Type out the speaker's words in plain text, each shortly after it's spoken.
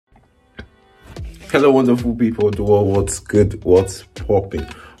Hello wonderful people of the world, what's good, what's popping?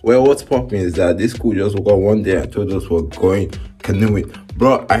 Well, what's popping is that this school just woke up one day and told us we're going canoeing.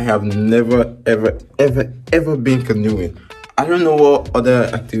 Bro, I have never ever been canoeing. I don't know what other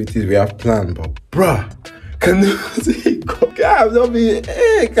activities we have planned, but bruh, canoe, God, don't be,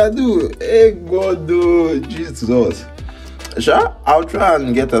 hey, canoe, hey, God, oh, Jesus. Sure, I'll try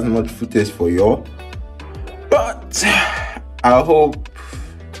and get as much footage for y'all, but I hope,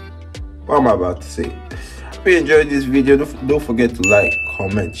 what am I about to say? If you enjoyed this video, don't forget to like,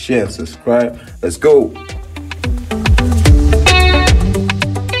 comment, share, and subscribe. Let's go.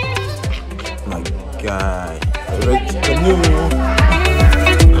 My guy, I like to canoe.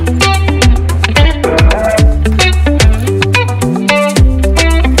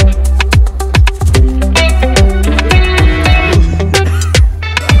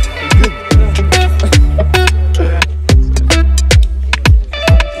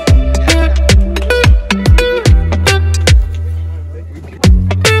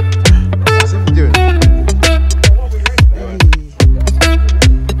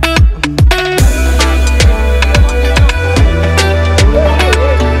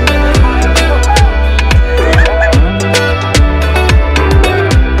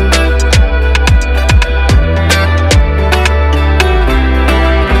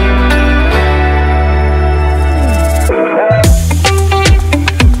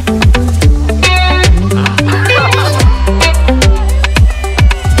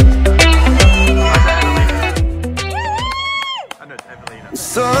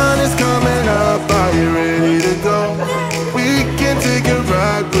 Sun is coming up, are you ready to go? We can take a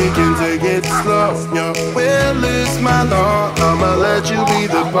ride, we can take it slow. Your will is my law, I'ma let you be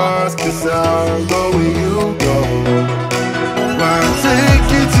the boss, cause I'll go where you go. I'll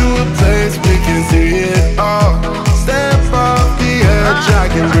take you to a place we can see it all. Step off the edge, I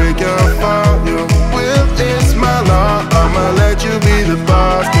can break your fall. Your will is my law, I'ma let you be the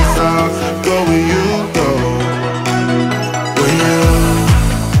boss, cause I'll go where you go.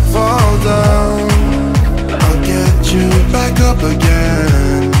 I'll get you back up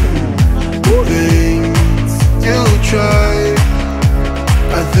again. Things you try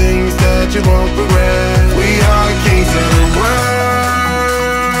are things that you won't regret. We are kings of the world,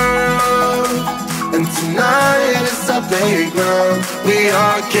 and tonight is our playground. We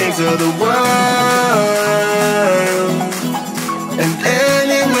are kings of the world, and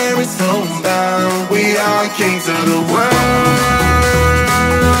anywhere it's homebound. We are kings of the world.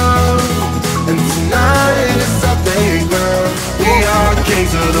 And tonight is our playground. We are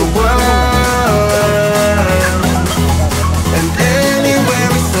kings of the world, and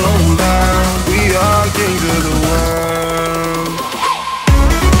anywhere it's homebound. We are kings of the world.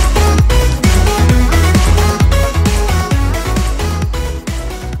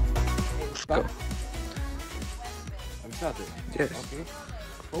 Stop. I'm started. Yes. Okay.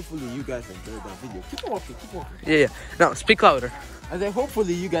 Hopefully you guys enjoyed that video. Keep walking, keep walking. Yeah. Now speak louder. I said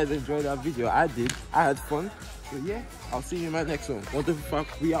hopefully you guys enjoyed that video. I did. I had fun. So yeah, I'll see you in my next one. Wonderful fuck.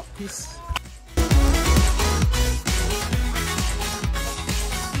 We out. Peace.